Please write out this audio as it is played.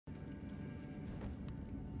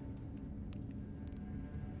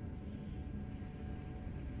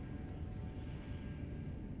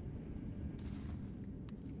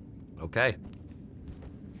Okay.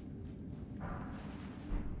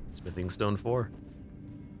 Smithing stone 4.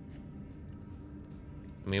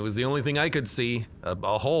 I mean, it was the only thing I could see.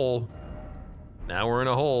 A hole. Now we're in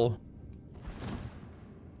a hole.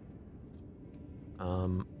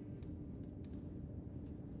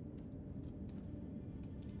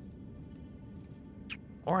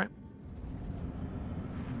 All right.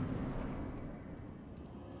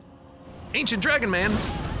 Ancient Dragon Man.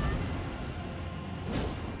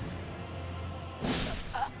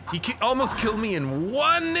 He almost killed me in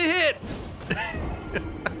one hit.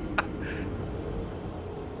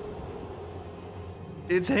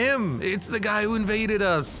 It's him. It's the guy who invaded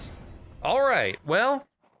us. All right, well,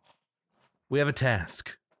 we have a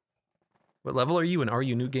task. What level are you, and are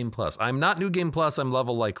you New Game Plus? I'm not New Game Plus, I'm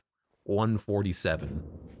level like 147.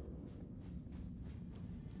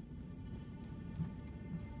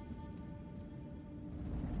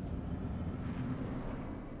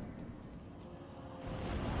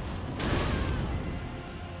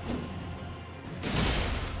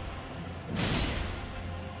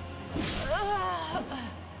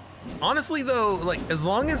 Honestly though, like, as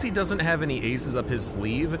long as he doesn't have any aces up his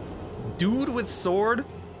sleeve, dude with sword,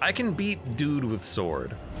 I can beat dude with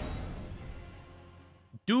sword.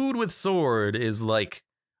 Dude with sword is like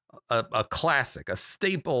a classic, a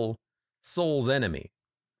staple Souls enemy.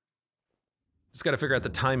 Just gotta figure out the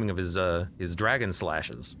timing of his dragon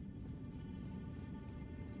slashes.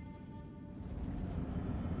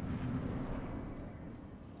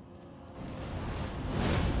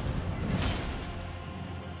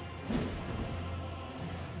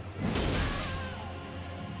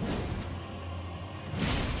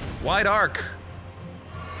 Wide arc.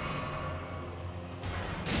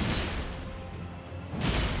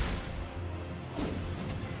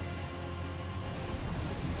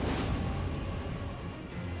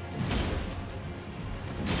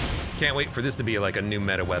 Can't wait for this to be like a new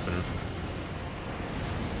meta weapon.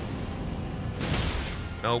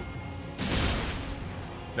 Nope.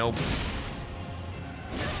 Nope.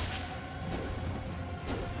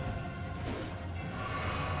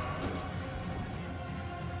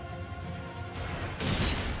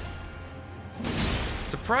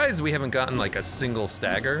 Surprised we haven't gotten like a single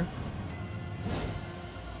stagger.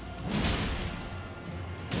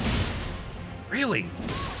 Really?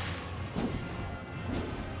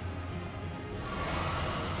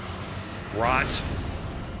 Rot.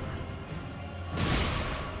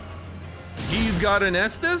 He's got an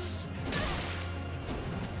Estus?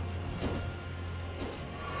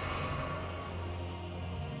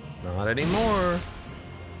 Not anymore.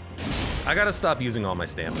 I gotta stop using all my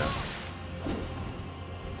stamina.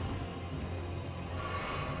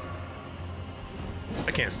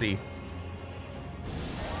 I can't see.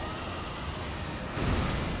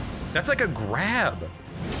 That's like a grab.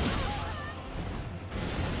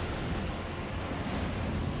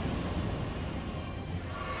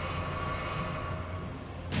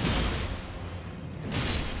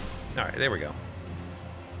 All right, there we go.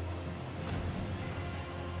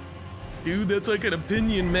 Dude, that's like an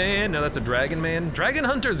opinion, man. No, that's a dragon, man. Dragon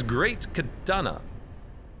Hunter's great katana.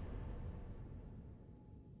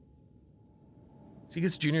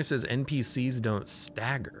 Segus Jr. says NPCs don't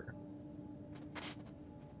stagger.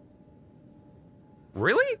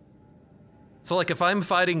 Really? So like if I'm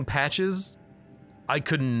fighting Patches, I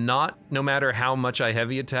could not, no matter how much I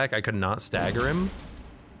heavy attack, I could not stagger him?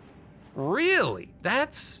 Really?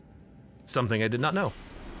 That's something I did not know.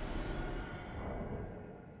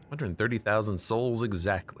 130,000 souls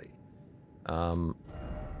exactly.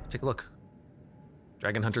 Take a look.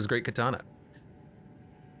 Dragon Hunter's great katana.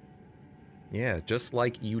 Yeah, just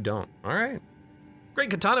like you don't. All right. Great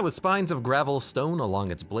katana with spines of gravel stone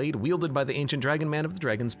along its blade, wielded by the ancient dragon man of the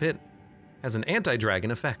Dragon's Pit. Has an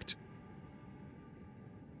anti-dragon effect.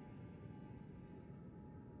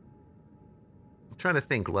 I'm trying to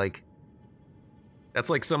think, like, that's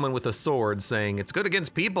like someone with a sword saying, it's good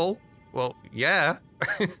against people. Well, yeah.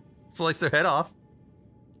 Slice their head off.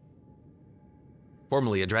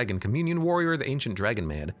 Formerly a dragon communion warrior, the ancient dragon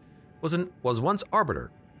man was once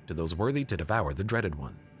arbiter to those worthy to devour the dreaded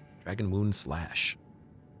one. Dragon Wound Slash.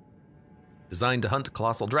 Designed to hunt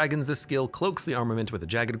colossal dragons, this skill cloaks the armament with a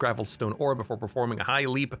jagged gravel stone aura before performing a high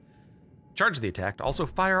leap. Charge the attack to also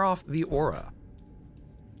fire off the aura.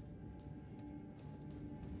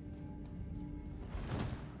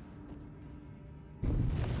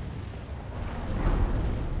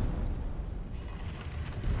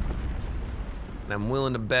 And I'm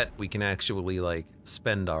willing to bet we can actually, like,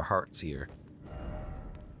 spend our hearts here.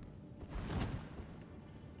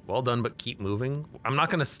 Well done, but keep moving. I'm not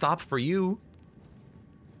gonna stop for you.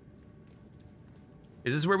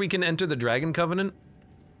 Is this where we can enter the Dragon Covenant?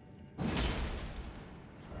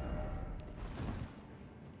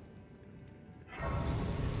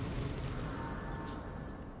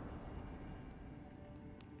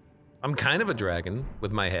 I'm kind of a dragon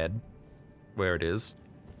with my head where it is.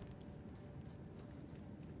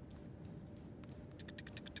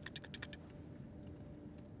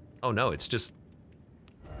 Oh no, it's just...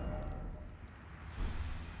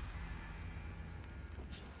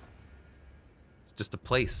 It's just a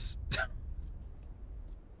place.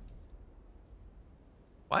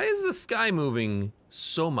 Why is the sky moving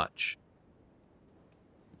so much?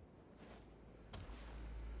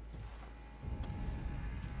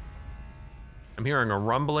 I'm hearing a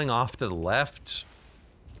rumbling off to the left.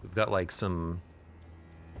 We've got like some...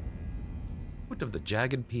 Foot of the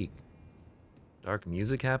jagged peak. Dark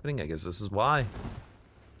music happening? I guess this is why.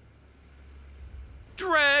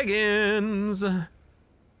 Dragons!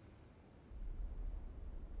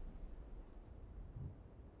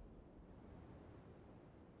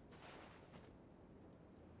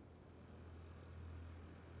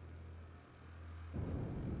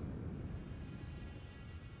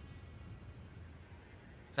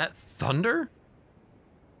 Is that thunder?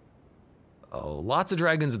 Oh, lots of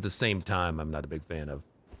dragons at the same time I'm not a big fan of.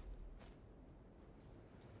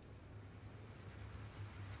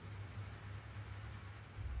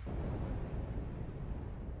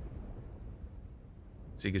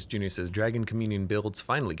 Segus Jr. says, Dragon Communion builds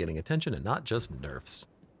finally getting attention and not just nerfs.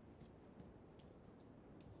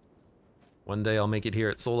 One day I'll make it here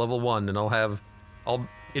at Soul Level 1 and I'll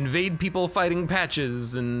invade people fighting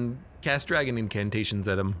patches and cast dragon incantations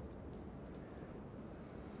at them.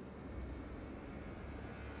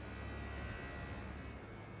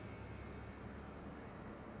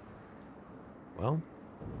 Well,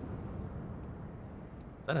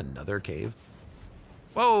 is that another cave?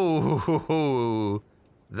 Whoa,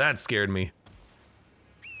 that scared me.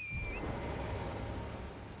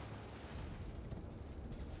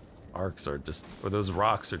 Arcs are just, or those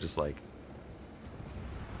rocks are just like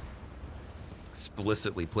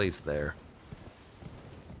explicitly placed there.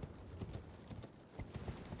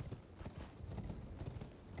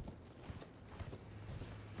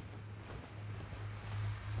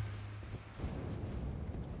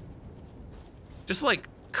 Just like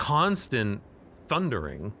constant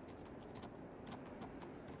thundering.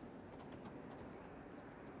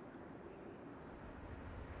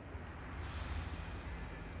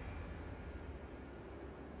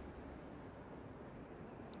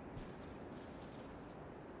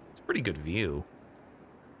 It's a pretty good view.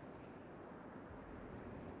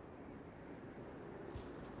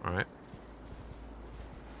 All right.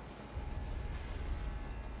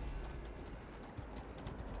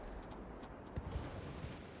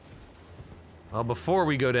 Well, before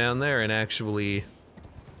we go down there and actually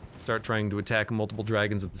start trying to attack multiple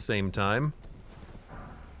dragons at the same time,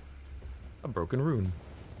 a broken rune.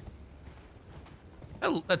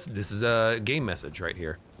 Oh, this is a game message right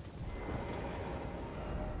here.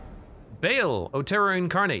 Baal, O terror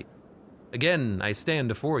incarnate, again I stand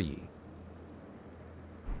before ye.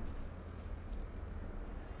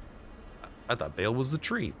 I thought Baal was the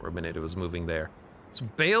tree for a minute. It was moving there. So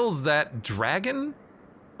Baal's that dragon?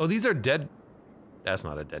 Oh, these are dead. That's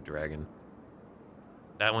not a dead dragon.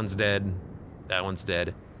 That one's dead. That one's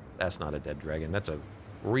dead. That's not a dead dragon. That's a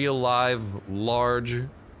real live, large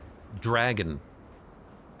dragon.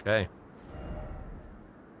 Okay.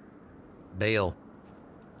 Baal.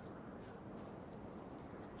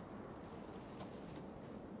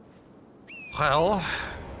 Well,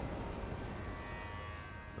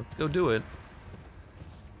 let's go do it.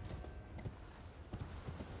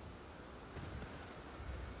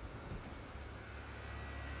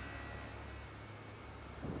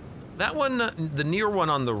 That one, the near one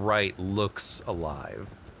on the right, looks alive.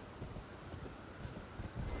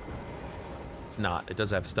 It's not. It does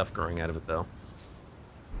have stuff growing out of it, though.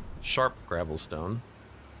 Sharp gravel stone.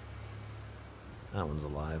 That one's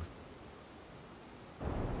alive.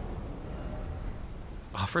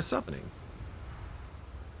 Offer summoning.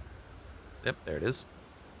 Yep, there it is.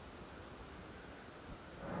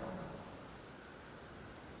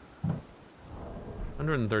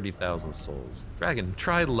 $130,000 souls. Dragon,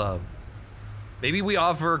 try love. Maybe we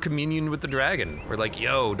offer communion with the dragon. We're like,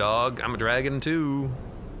 yo, dog, I'm a dragon too.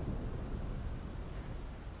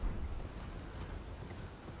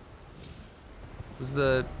 Was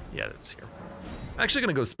the... yeah, that's here. I'm actually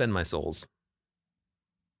gonna go spend my souls.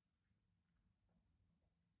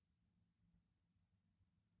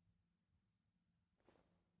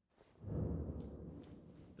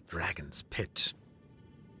 The Dragon's Pit.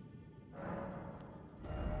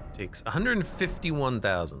 Takes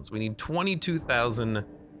 151,000. So we need 22,000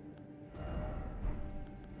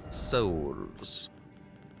 souls.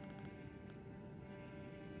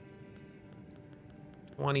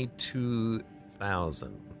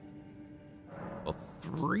 22,000. Well,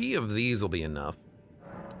 3 of these will be enough.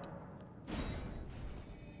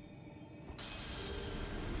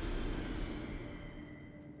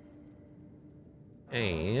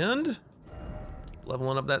 And keep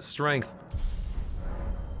leveling up that strength.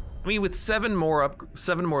 I mean, with 7 more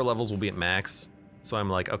levels, we'll be at max. So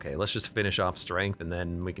I'm like, okay, let's just finish off strength, and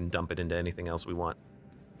then we can dump it into anything else we want.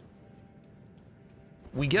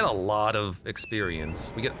 We get a lot of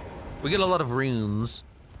experience. We get a lot of runes,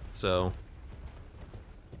 so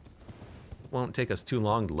it won't take us too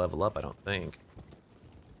long to level up, I don't think.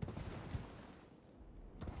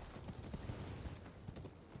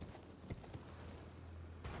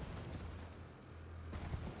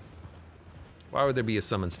 Why would there be a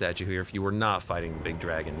summon statue here if you were not fighting the big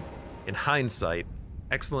dragon? In hindsight,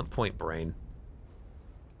 excellent point, brain.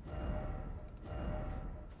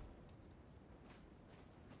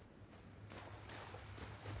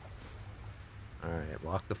 Alright,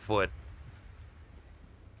 lock the foot.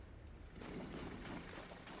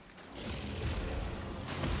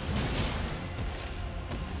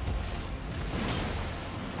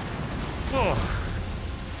 Oh.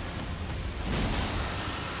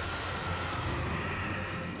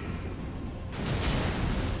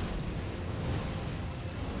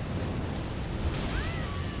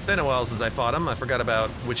 Been a while since I fought him. I forgot about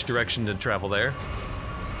which direction to travel there.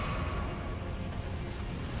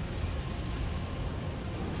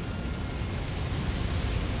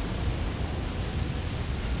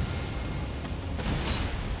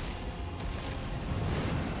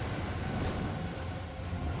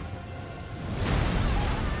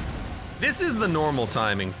 This is the normal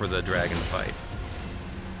timing for the dragon fight.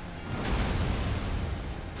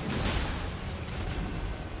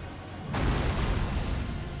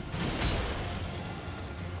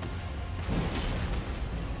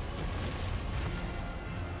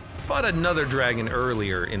 Fought another dragon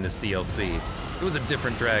earlier in this DLC. It was a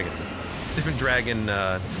different dragon. Different dragon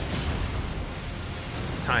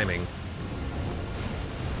timing.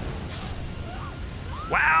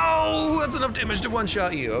 Wow, that's enough damage to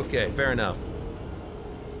one-shot you. Okay, fair enough.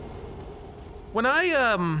 When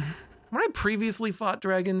I previously fought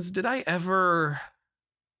dragons, did I ever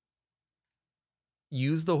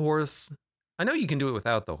use the horse? I know you can do it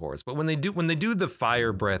without the horse, but when they do the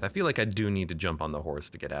fire breath, I feel like I do need to jump on the horse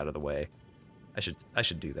to get out of the way. I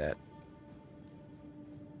should do that.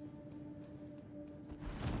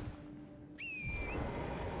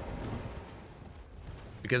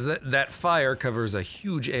 Because that fire covers a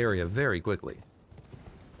huge area very quickly.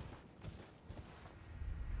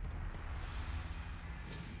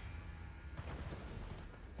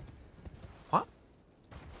 What?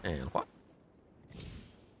 And what?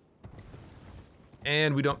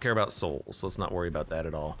 And we don't care about souls, so let's not worry about that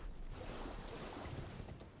at all.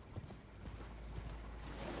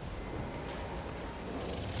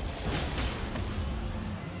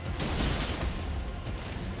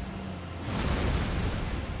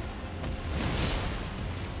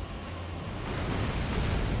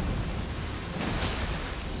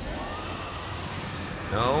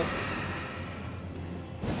 No.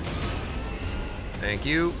 Thank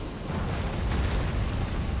you.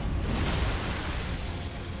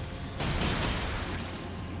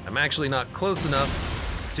 I'm actually not close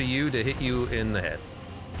enough to you to hit you in the head.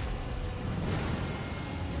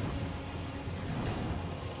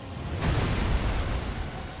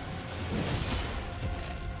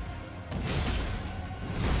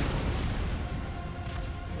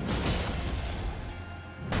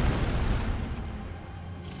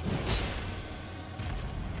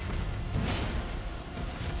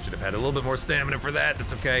 Should have had a little bit more stamina for that.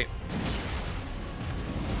 That's okay.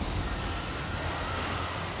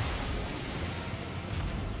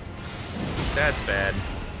 That's bad.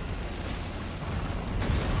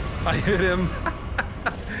 I hit him.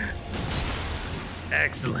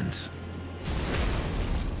 Excellent.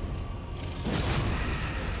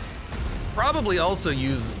 Probably also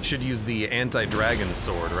should use the anti-dragon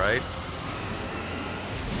sword, right?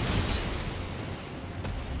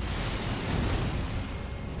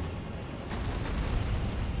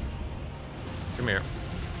 Come here.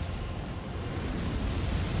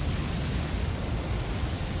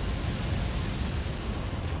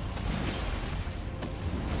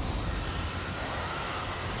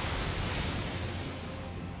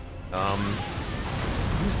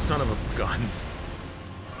 You son of a gun.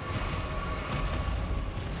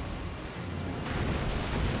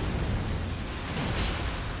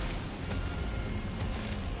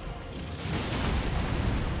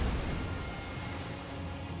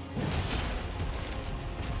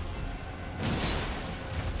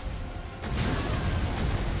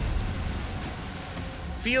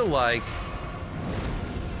 feel like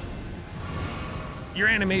your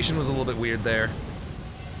animation was a little bit weird there.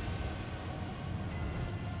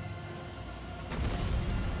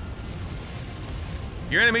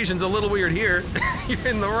 Your animation's a little weird here. You're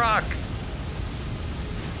in the rock.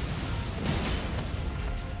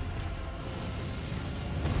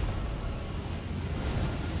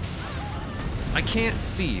 I can't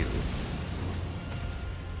see you.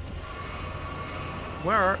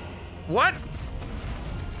 Where? What?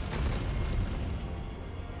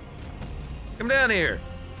 Come down here.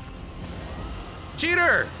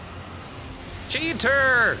 Cheater!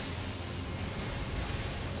 Cheater!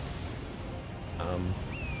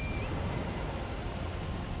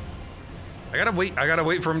 I gotta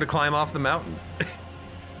wait for him to climb off the mountain.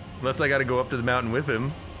 Unless I gotta go up to the mountain with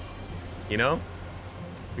him. You know?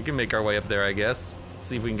 We can make our way up there, I guess.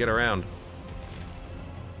 See if we can get around.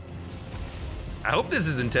 I hope this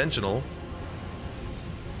is intentional.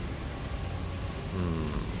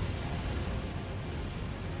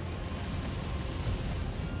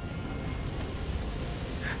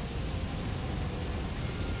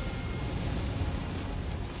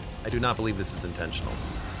 I do not believe this is intentional.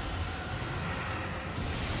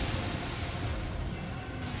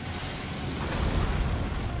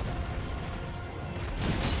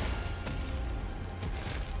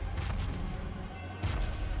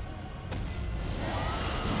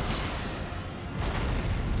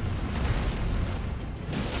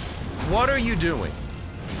 What are you doing?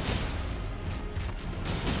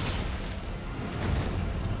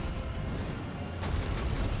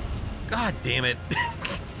 God damn it.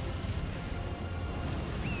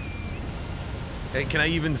 Hey, can I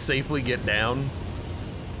even safely get down?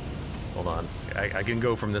 Hold on. I can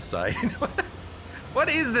go from this side. What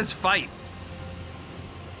is this fight?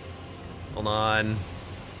 Hold on.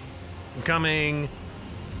 I'm coming.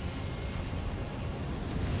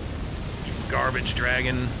 You garbage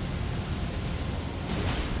dragon.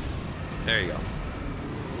 There you go.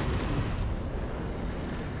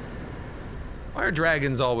 Why are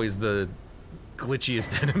dragons always the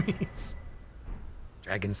glitchiest enemies?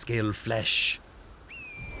 Dragon scale flesh.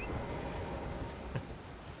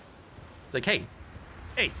 It's like,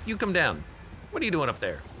 hey, you come down. What are you doing up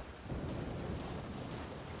there?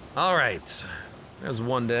 All right, there's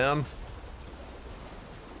one down.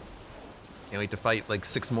 Can't wait to fight like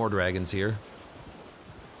 6 more dragons here.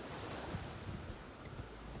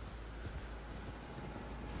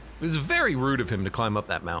 It was very rude of him to climb up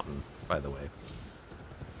that mountain, by the way.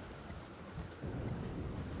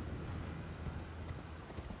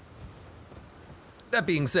 That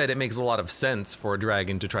being said, it makes a lot of sense for a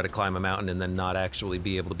dragon to try to climb a mountain and then not actually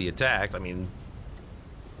be able to be attacked. I mean,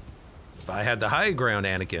 if I had the high ground,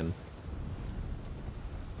 Anakin,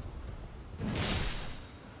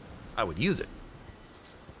 I would use it.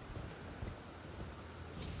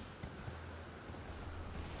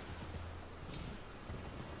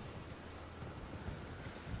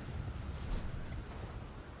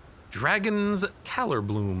 Dragon's Calor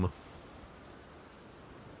Bloom.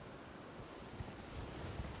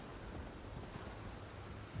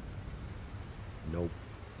 Nope.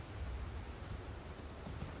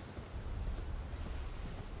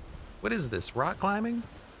 What is this, rock climbing?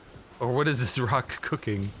 Or what is this rock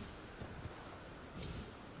cooking?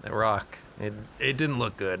 That rock, it didn't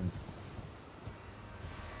look good.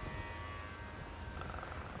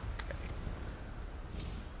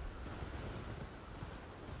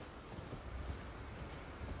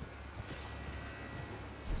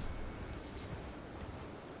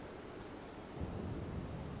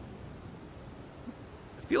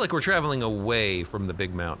 I feel like we're traveling away from the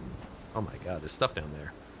big mountain. Oh my god, there's stuff down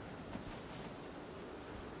there.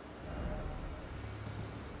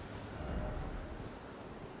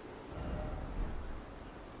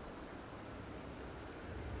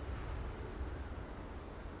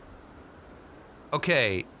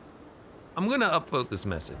 Okay, I'm gonna upvote this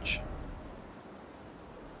message.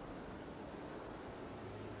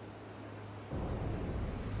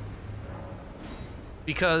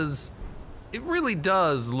 Because it really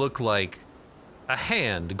does look like a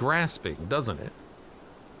hand grasping, doesn't it?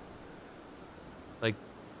 Like,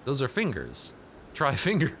 those are fingers. Try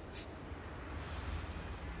fingers.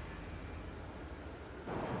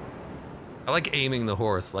 I like aiming the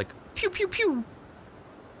horse, like, pew pew pew.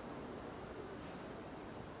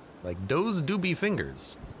 Like, those do be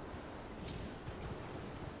fingers.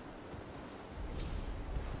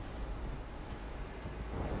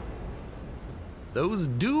 Those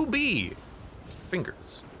do be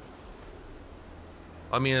fingers.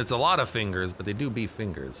 I mean, it's a lot of fingers, but they do be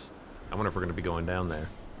fingers. I wonder if we're gonna be going down there.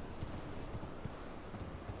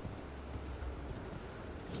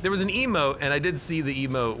 There was an emote, and I did see the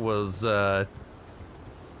emote was it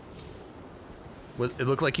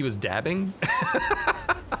looked like he was dabbing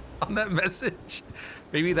on that message.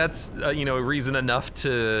 Maybe that's you know, reason enough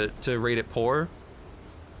to rate it poor.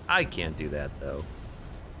 I can't do that though,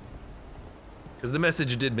 because the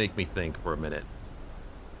message did make me think for a minute.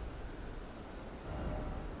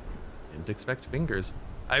 Didn't expect fingers.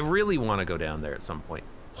 I really want to go down there at some point.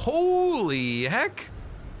 Holy heck!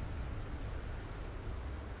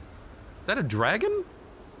 Is that a dragon?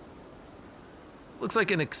 Looks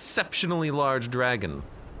like an exceptionally large dragon.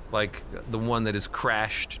 Like the one that has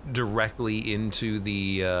crashed directly into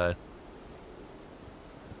the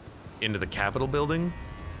Capitol building.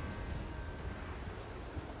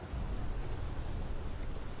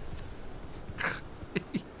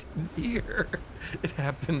 He didn't hear. It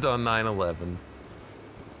happened on 9/11.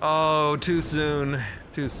 Oh, too soon.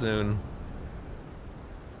 Too soon.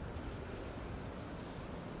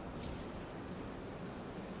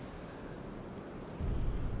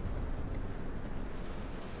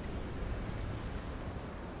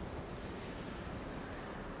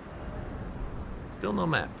 Still no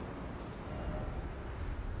map.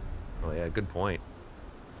 Oh yeah, good point.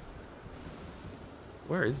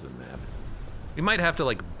 Where is the map? We might have to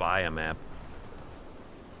like buy a map.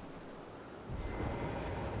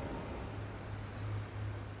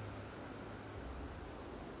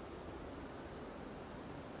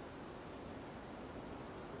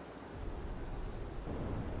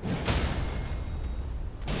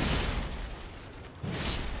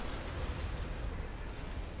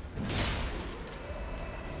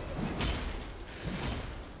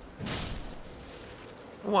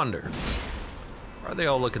 Wonder, why are they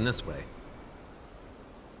all looking this way?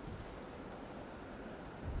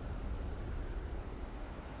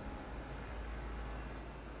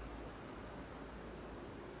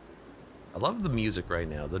 I love the music right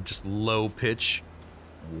now, the just low pitch.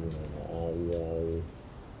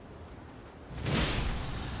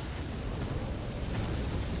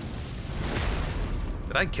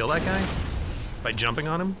 Did I kill that guy by jumping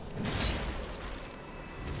on him?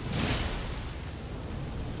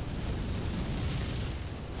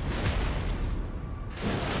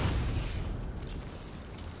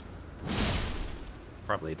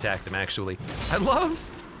 Probably attacked them, actually. I love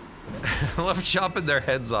chopping their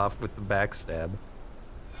heads off with the backstab.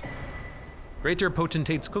 Greater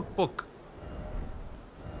Potentate's Cookbook.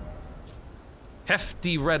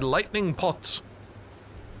 Hefty red lightning pot.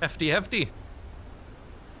 Hefty, hefty.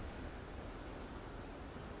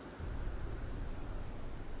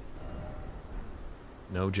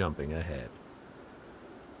 No jumping ahead.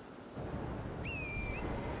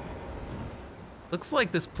 Looks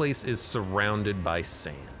like this place is surrounded by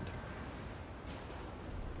sand.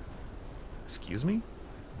 Excuse me?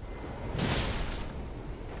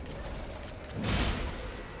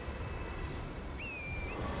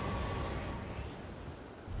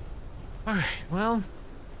 All right, well.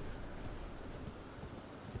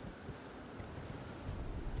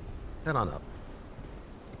 Let's head on up.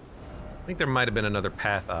 I think there might have been another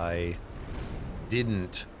path I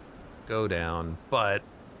didn't go down, but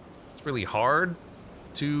it's really hard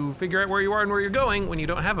to figure out where you are and where you're going when you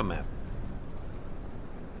don't have a map.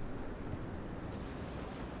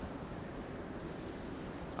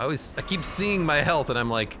 I keep seeing my health and I'm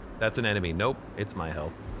like, that's an enemy. Nope, it's my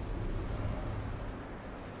health.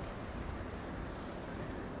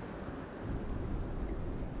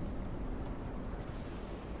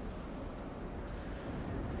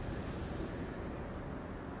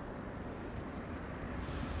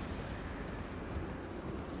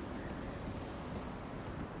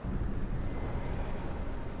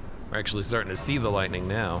 We're actually starting to see the lightning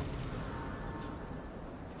now.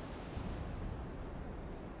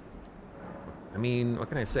 I mean, what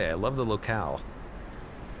can I say? I love the locale.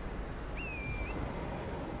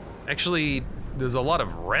 Actually, there's a lot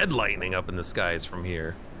of red lightning up in the skies from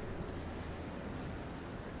here.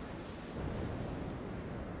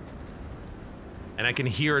 And I can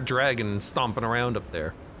hear a dragon stomping around up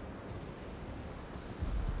there.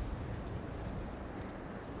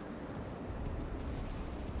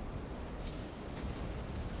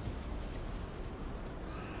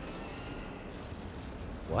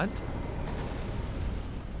 What?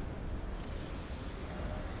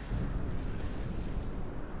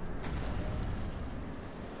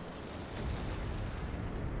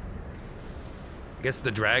 I guess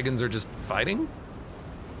the dragons are just fighting?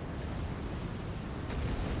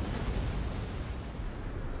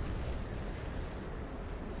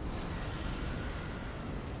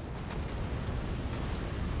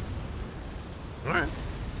 All right.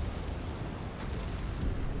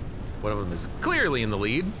 One of them is clearly in the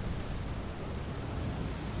lead.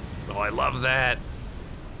 Oh, I love that.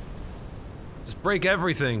 Just break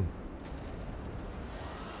everything.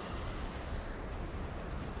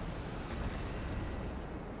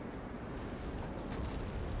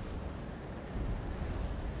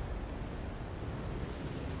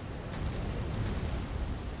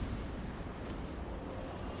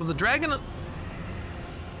 So the dragon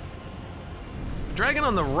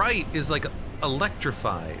on the right is like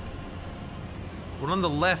electrified. One on the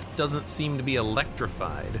left doesn't seem to be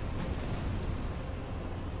electrified.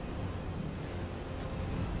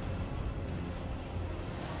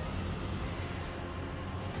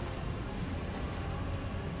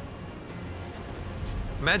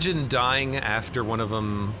 Imagine dying after one of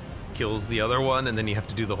them kills the other one, and then you have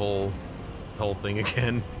to do the whole thing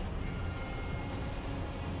again.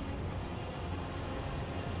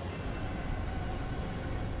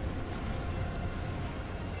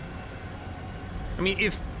 I mean,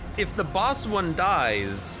 if the boss one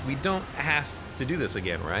dies, we don't have to do this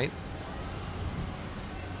again, right?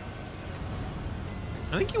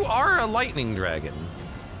 I think you are a lightning dragon.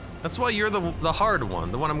 That's why you're the hard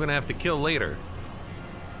one, the one I'm gonna have to kill later.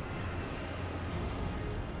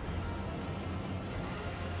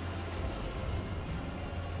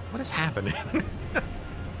 What is happening?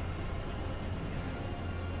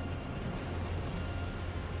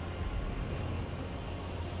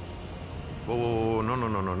 Whoa, no.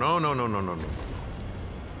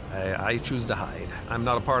 I choose to hide. I'm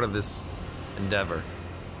not a part of this endeavor.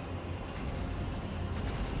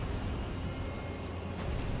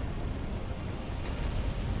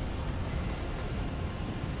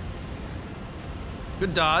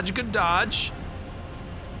 Good dodge, good dodge.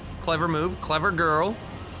 Clever move, clever girl.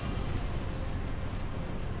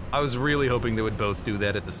 I was really hoping they would both do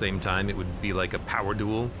that at the same time. It would be like a power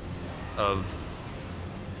duel of...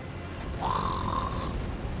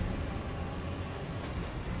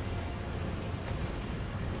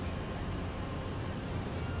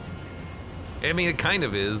 I mean, it kind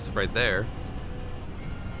of is right there.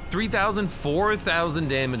 3,000, 4,000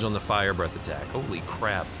 damage on the fire breath attack. Holy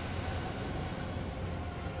crap.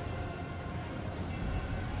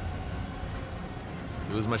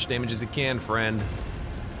 Do as much damage as you can, friend.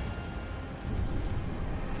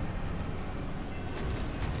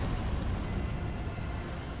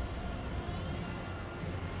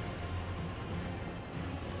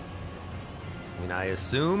 I mean, I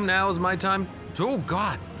assume now is my time. Oh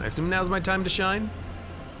God, I assume now's my time to shine.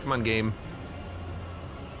 Come on, game.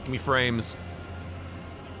 Give me frames.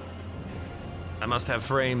 I must have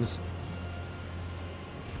frames.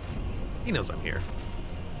 He knows I'm here.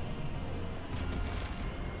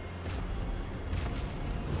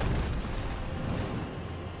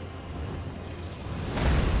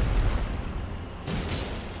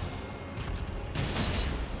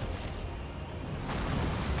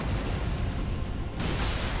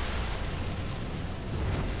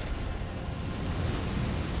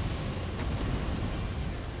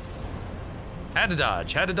 Had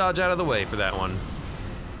to dodge out of the way for that one.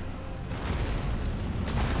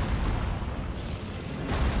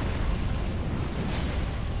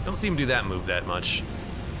 Don't see him do that move that much.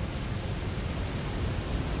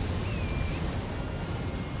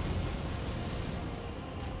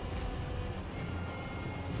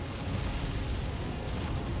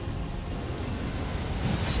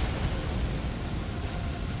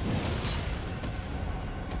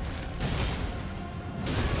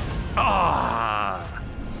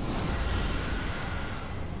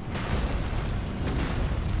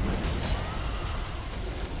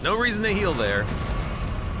 No reason to heal there.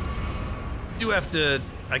 Do have to...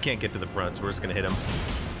 I can't get to the front, so we're just gonna hit him.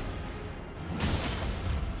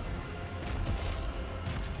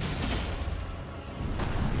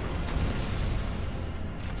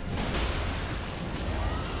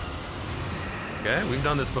 Okay, we've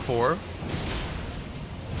done this before.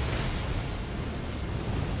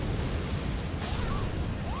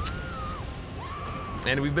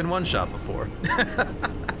 And we've been one-shot before.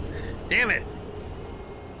 Damn it!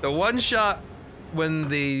 The one shot when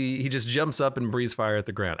he just jumps up and breathes fire at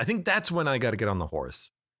the ground. I think that's when I gotta get on the horse.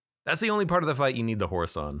 That's the only part of the fight you need the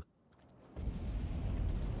horse on.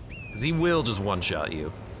 Because he will just one-shot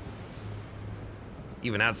you.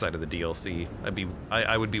 Even outside of the DLC,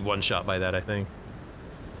 I would be one-shot by that, I think.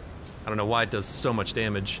 I don't know why it does so much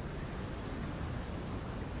damage.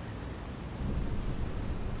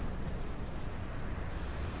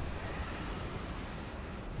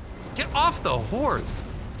 Get off the horse!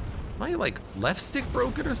 Is my, like, left stick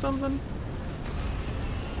broken or something?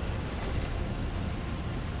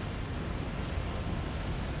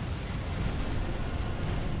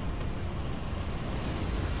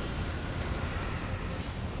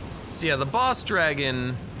 So yeah, the boss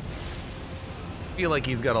dragon, I feel like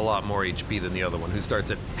he's got a lot more HP than the other one, who starts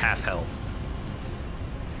at half health.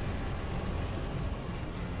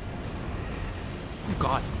 Oh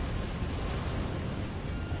god.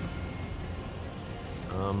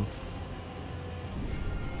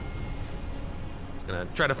 Just gonna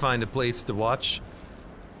try to find a place to watch.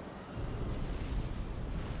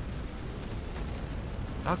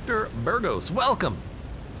 Dr. Burgos, welcome!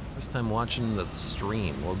 First time watching the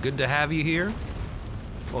stream. Well, good to have you here.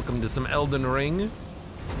 Welcome to some Elden Ring.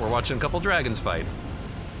 We're watching a couple dragons fight.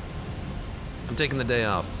 I'm taking the day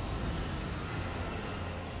off.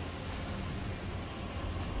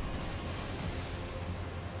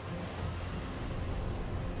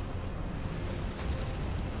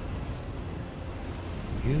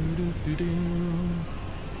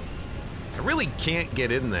 I really can't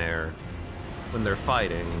get in there when they're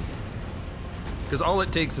fighting, because all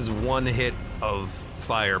it takes is one hit of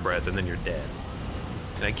fire breath and then you're dead.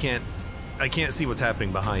 And I can't see what's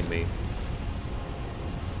happening behind me.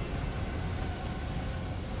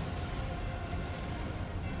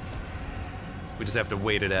 We just have to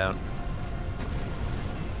wait it out.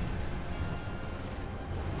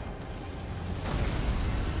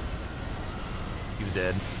 He's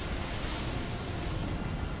dead.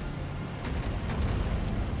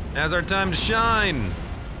 Now's our time to shine.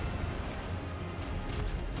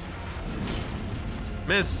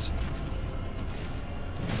 Missed.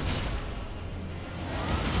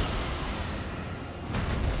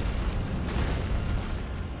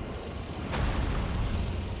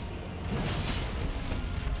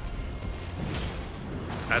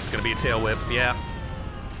 That's gonna be a tail whip, yeah.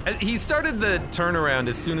 He started the turnaround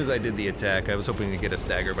as soon as I did the attack. I was hoping to get a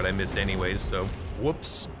stagger, but I missed anyways, so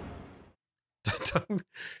whoops.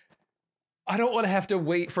 I don't want to have to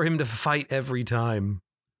wait for him to fight every time.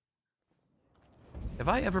 Have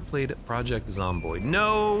I ever played Project Zomboid?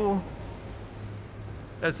 No!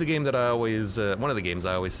 That's the game that I always, one of the games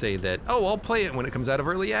I always say that, oh, I'll play it when it comes out of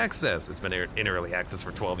early access. It's been in early access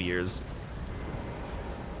for 12 years.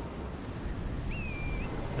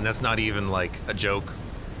 And that's not even like a joke.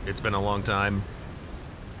 It's been a long time.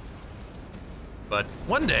 But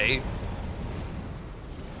one day,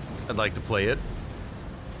 I'd like to play it.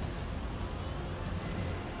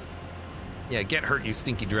 Yeah, get hurt, you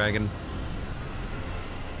stinky dragon.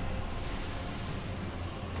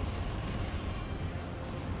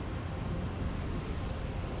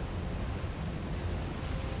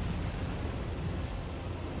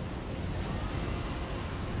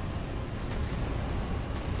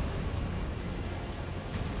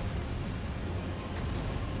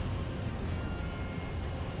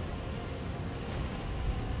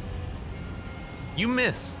 You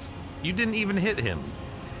missed. You didn't even hit him.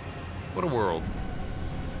 What a world.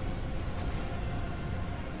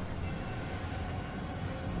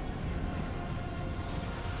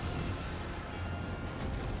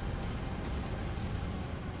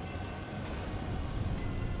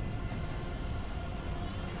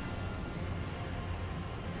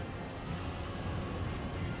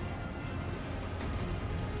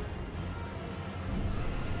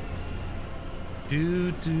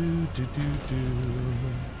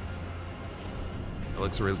 That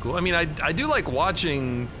looks really cool. I mean, I do like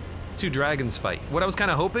watching two dragons fight. What I was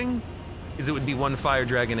kind of hoping is it would be one fire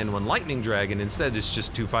dragon and one lightning dragon. Instead, it's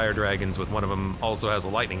just two fire dragons with one of them also has a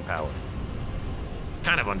lightning power.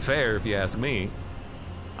 Kind of unfair, if you ask me.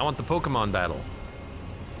 I want the Pokemon battle.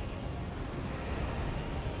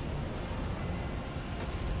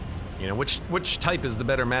 You know, which type is the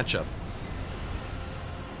better matchup?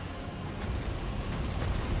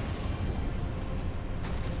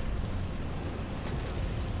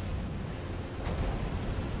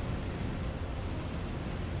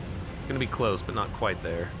 Gonna be close, but not quite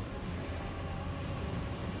there.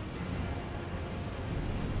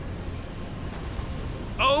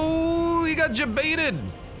 Oh, he got jebaited!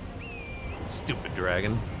 Stupid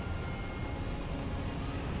dragon.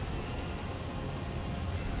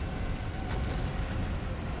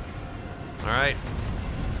 All right.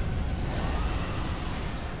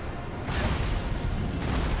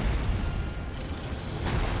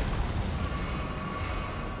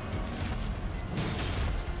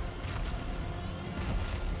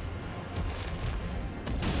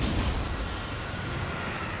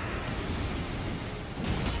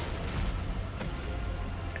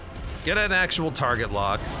 Get an actual target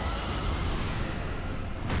lock.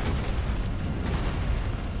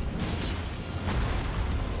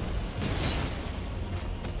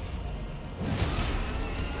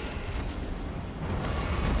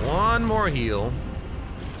 One more heal.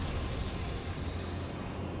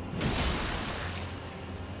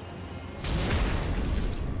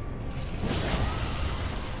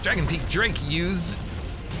 Dragon Peak Drake used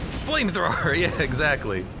flamethrower. Yeah,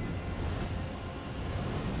 exactly.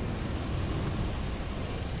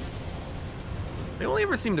 They only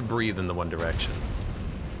ever seem to breathe in the one direction.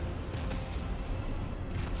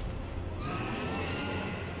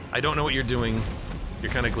 I don't know what you're doing.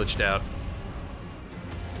 You're kind of glitched out.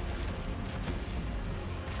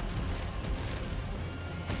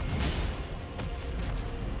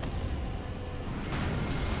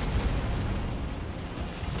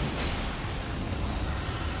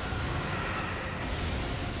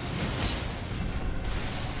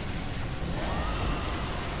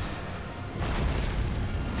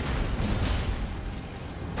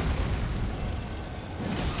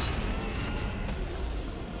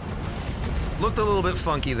 Looked a little bit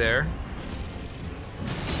funky there.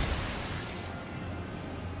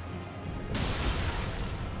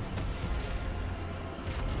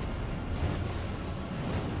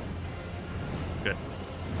 Good.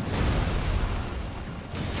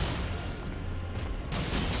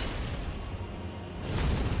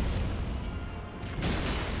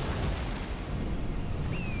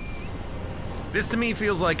 This to me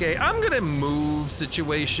feels like a I'm gonna move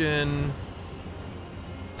situation.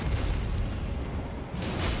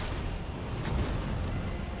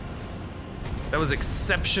 That was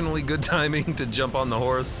exceptionally good timing to jump on the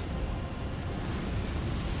horse.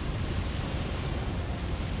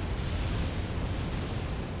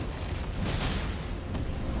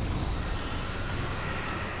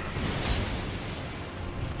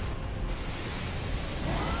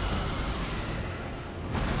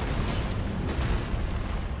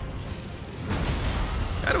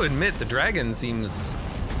 Gotta admit, the dragon seems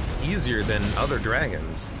easier than other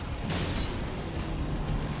dragons.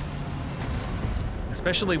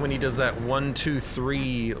 Especially when he does that 1, 2,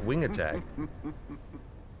 3 wing attack.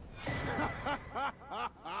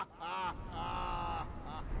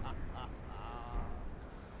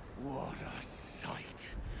 What a sight.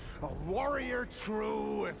 A warrior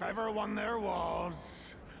true, if ever one there was.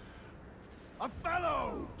 A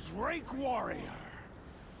fellow Drake warrior.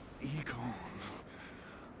 Egon.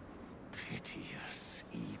 Piteous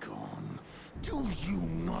Egon. Do you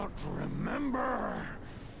not remember?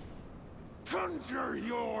 Conjure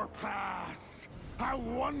your past, how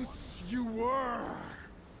once you were,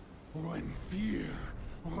 when fear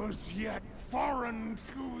was yet foreign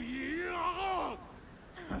to you.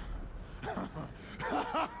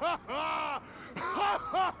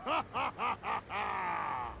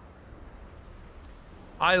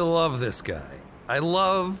 I love this guy. I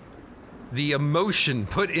love the emotion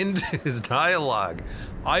put into his dialogue.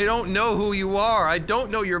 I don't know who you are, I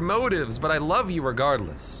don't know your motives, but I love you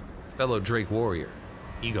regardless. Fellow Drake warrior,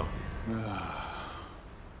 Egon.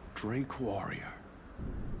 Drake warrior,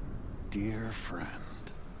 dear friend,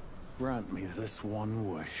 grant me this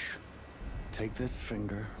one wish. Take this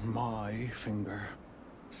finger, my finger,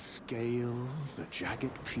 scale the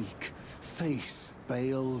jagged peak, face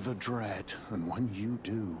Baal the Dread, and when you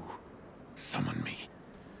do, summon me.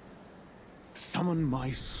 Summon my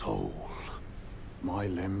soul. My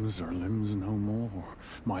limbs are limbs no more.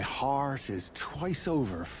 My heart is twice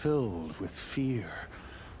over filled with fear.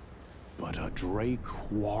 But a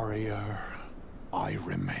Drake warrior I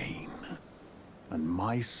remain. And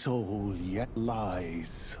my soul yet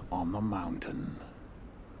lies on the mountain.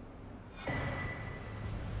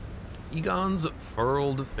 Egon's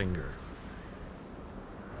furled finger.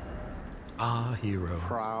 Ah, hero.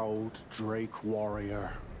 Proud Drake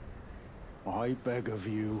warrior, I beg of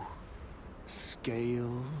you,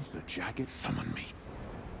 scale the jagged, summon me.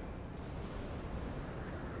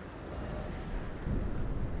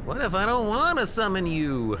 What if I don't want to summon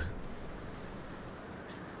you?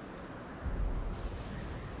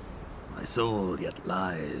 My soul yet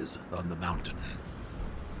lies on the mountain.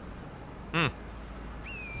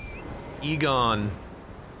 Egon,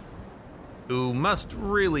 who must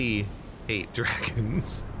really hate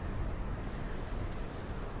dragons.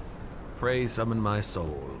 Pray summon my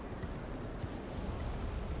soul.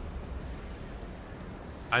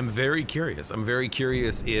 I'm very curious. I'm very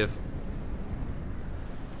curious if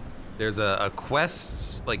there's a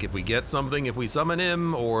quest, like if we get something, if we summon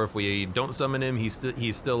him, or if we don't summon him, he's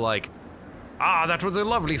still like, ah, that was a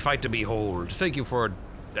lovely fight to behold. Thank you for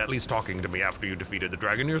at least talking to me after you defeated the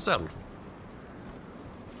dragon yourself.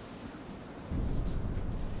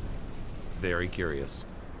 Very curious.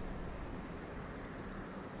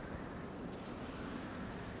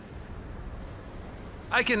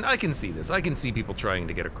 I can see this. I can see people trying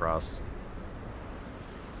to get across.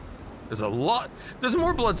 There's a lot. There's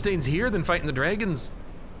more bloodstains here than fighting the dragons.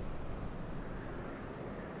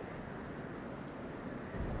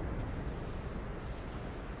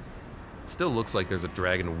 still looks like there's a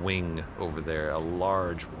dragon wing over there, a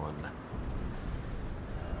large one.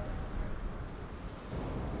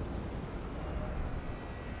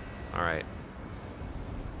 All right.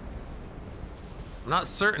 I'm not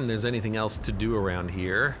certain there's anything else to do around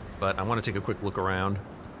here, but I want to take a quick look around.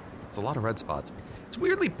 It's a lot of red spots. It's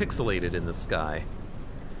weirdly pixelated in the sky.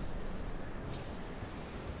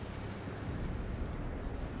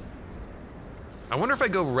 I wonder if I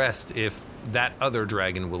go rest if that other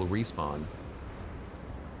dragon will respawn.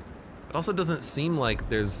 It also doesn't seem like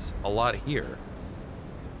there's a lot here.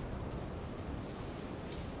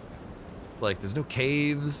 Like, there's no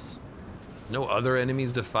caves, there's no other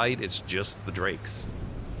enemies to fight, it's just the drakes.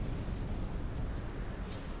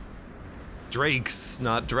 Drakes,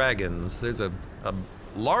 not dragons. There's a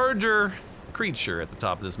larger creature at the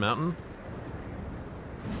top of this mountain.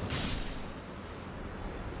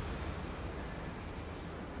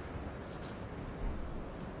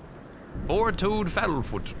 Four-toed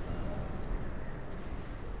Faddlefoot.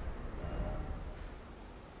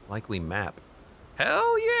 Likely map.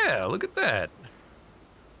 Hell yeah, look at that.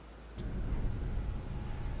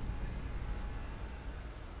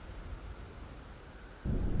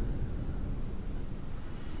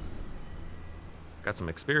 Got some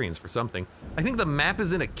experience for something. I think the map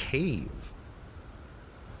is in a cave.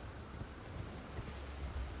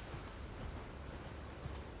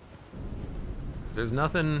 There's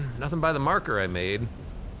nothing by the marker I made.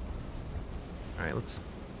 All right, let's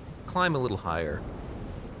climb a little higher.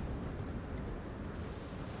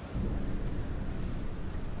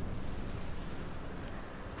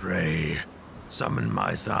 Pray, summon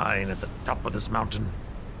my sign at the top of this mountain.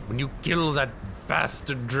 When you kill that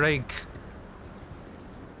bastard drake.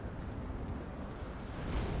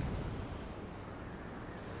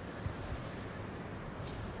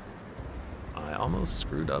 I almost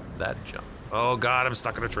screwed up that jump. Oh God, I'm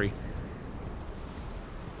stuck in a tree.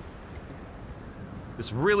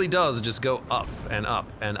 This really does just go up and up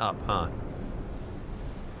and up, huh?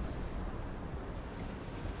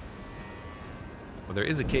 Well, there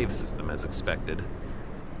is a cave system as expected.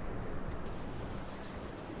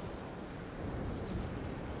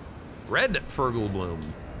 Red Fergal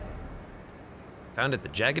Bloom. Found at the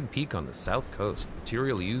Jagged Peak on the south coast.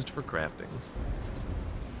 Material used for crafting.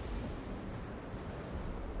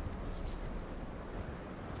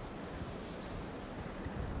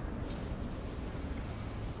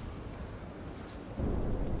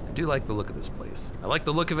 I do like the look of this place. I like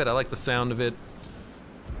the look of it, I like the sound of it.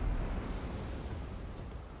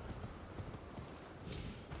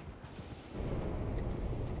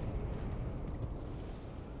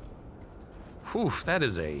 Whew,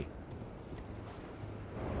 that's a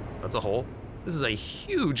hole. This is a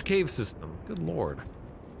huge cave system, good Lord.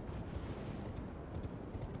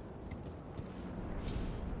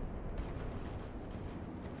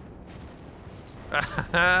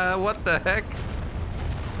 What the heck?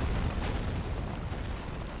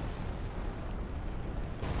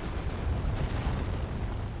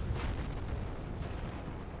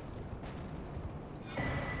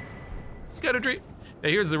 Scatter tree. Now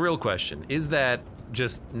here's the real question. Is that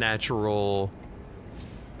just natural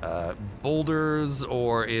boulders,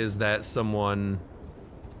 or is that someone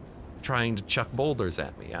trying to chuck boulders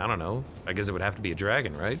at me? I don't know. I guess it would have to be a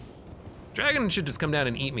dragon, right? Dragon should just come down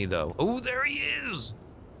and eat me though. Oh, there he is.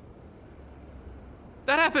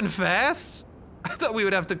 That happened fast. I thought we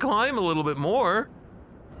would have to climb a little bit more.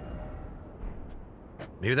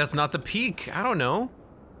 Maybe that's not the peak, I don't know.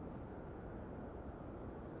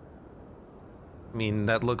 I mean,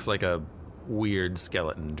 that looks like a weird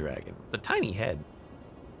skeleton dragon. The tiny head.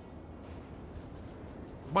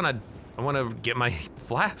 I wanna get my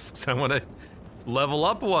flasks. I wanna level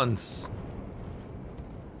up once.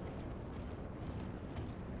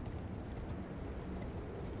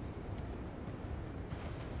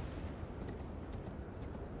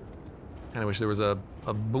 Kinda wish there was a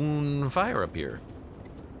boon fire up here.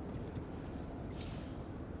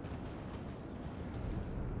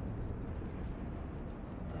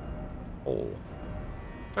 Hole.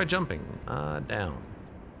 Try jumping, down.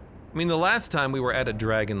 I mean, the last time we were at a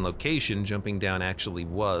dragon location, jumping down actually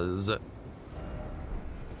was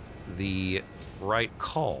the right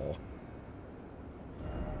call.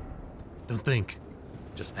 Don't think,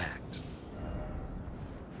 just act.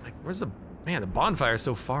 Like, where's the, man, the bonfire's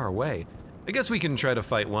so far away. I guess we can try to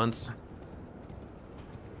fight once.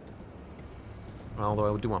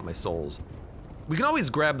 Although I do want my souls. We can always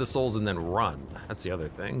grab the souls and then run. That's the other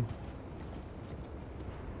thing.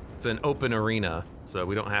 It's an open arena, so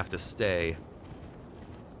we don't have to stay.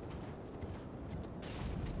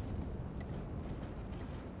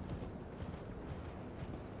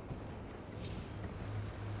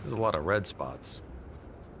 There's a lot of red spots.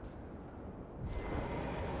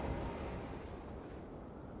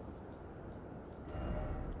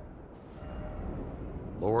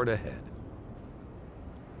 Lord ahead.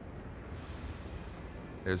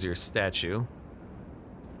 There's your statue.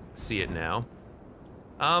 See it now.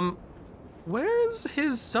 Where's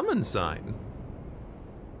his summon sign?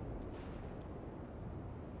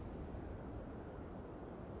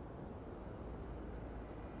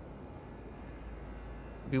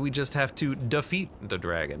 Maybe we just have to defeat the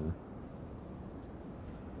dragon.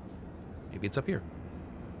 Maybe it's up here.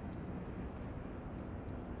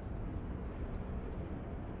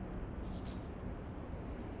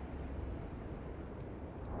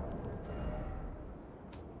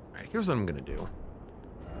 Alright, here's what I'm gonna do.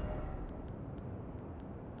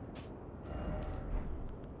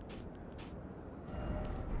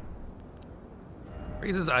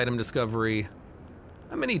 Raises item discovery.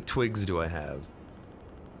 How many twigs do I have?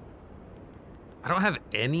 I don't have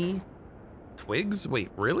any twigs? Wait,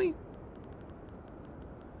 really?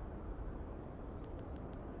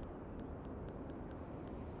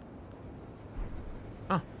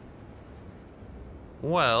 Huh.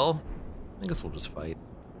 Well, I guess we'll just fight.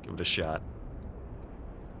 Give it a shot.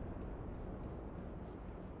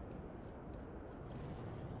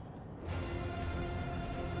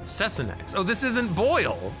 Sesanax. Oh, this isn't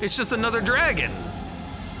Boyle. It's just another dragon.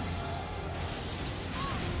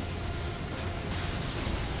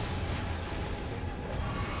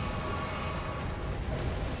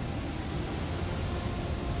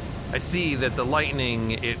 I see that the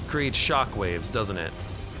lightning, it creates shockwaves, doesn't it?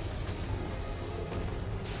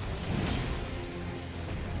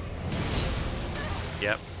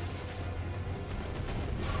 Yep.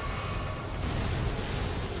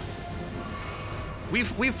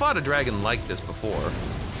 We've fought a dragon like this before.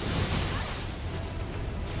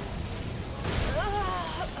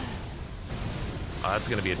 Oh, that's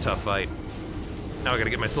gonna be a tough fight. Now I gotta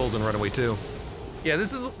get my souls and run away too. Yeah,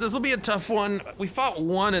 this will be a tough one. We fought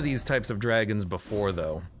one of these types of dragons before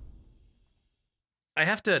though. I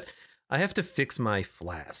have to fix my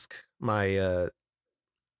flask, my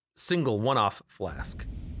single one-off flask.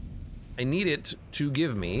 I need it to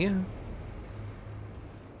give me.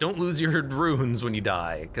 Don't lose your runes when you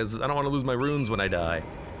die, because I don't want to lose my runes when I die.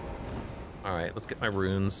 All right, let's get my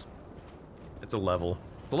runes. It's a level.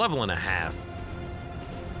 It's a level and a half.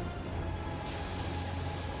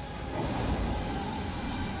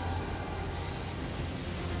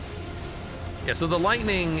 Yeah, so the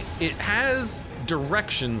lightning, it has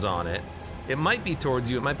directions on it. It might be towards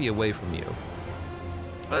you, it might be away from you.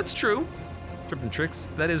 That's true. Tripping tricks,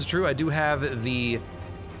 that is true. I do have the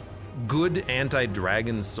good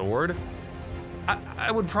anti-dragon sword.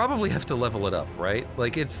 I would probably have to level it up, right?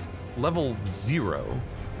 Like, it's level 0.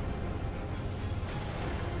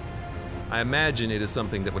 I imagine it is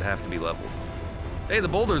something that would have to be leveled. Hey, the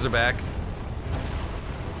boulders are back.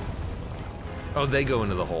 Oh, they go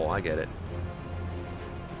into the hole, I get it.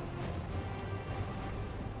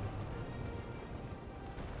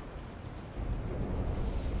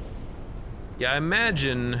 Yeah, I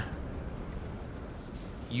imagine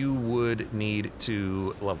you would need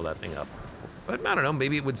to level that thing up. But I don't know,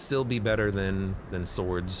 maybe it would still be better than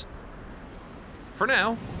swords. For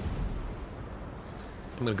now,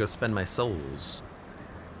 I'm gonna go spend my souls.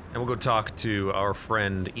 And we'll go talk to our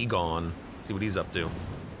friend Egon, see what he's up to.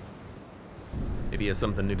 Maybe he has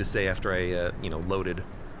something new to say after I, you know, loaded.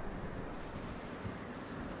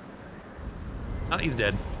 Oh, he's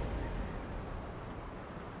dead.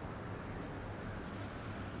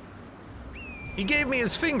 He gave me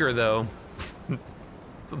his finger, though.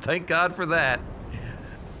 So thank God for that.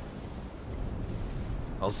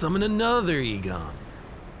 I'll summon another Egon.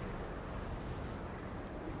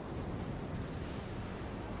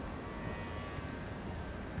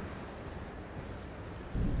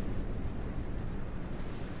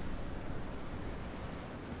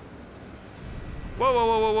 Whoa, whoa,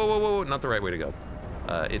 whoa, whoa, whoa, whoa, whoa, not the right way to go.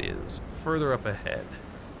 It is further up ahead.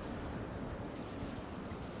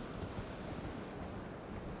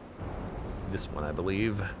 This one, I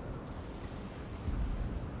believe.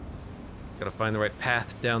 Gotta find the right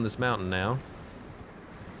path down this mountain now.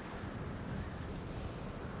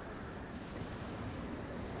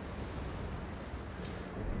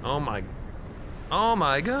 Oh my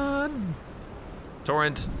God.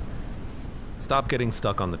 Torrent, stop getting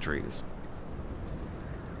stuck on the trees.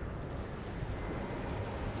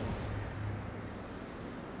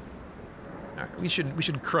 All right, we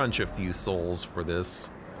should crunch a few souls for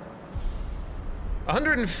this.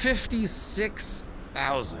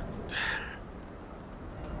 156,000.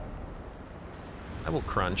 I will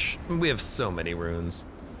crunch. We have so many runes.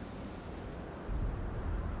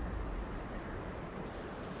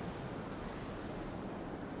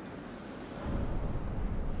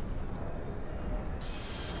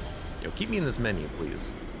 go. Keep me in this menu,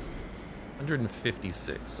 please.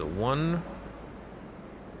 156. So one.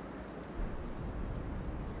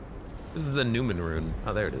 This is the Newman rune.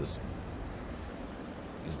 Oh, there it is.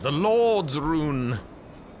 It's the Lord's rune.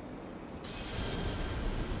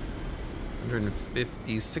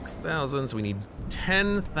 156,000, so we need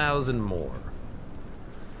 10,000 more.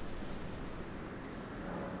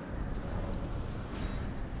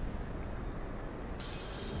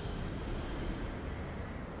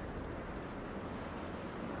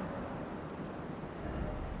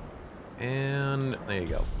 And there you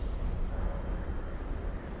go.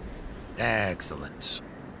 Excellent.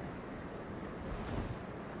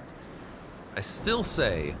 I still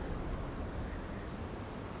say,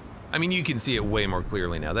 I mean, you can see it way more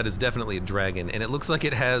clearly now. That is definitely a dragon, and it looks like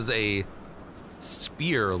it has a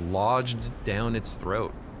spear lodged down its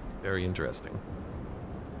throat. Very interesting.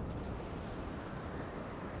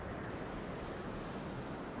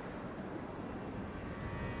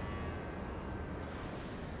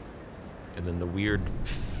 And then the weird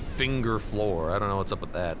finger floor. I don't know what's up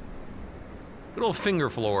with that. Good old finger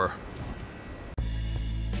floor.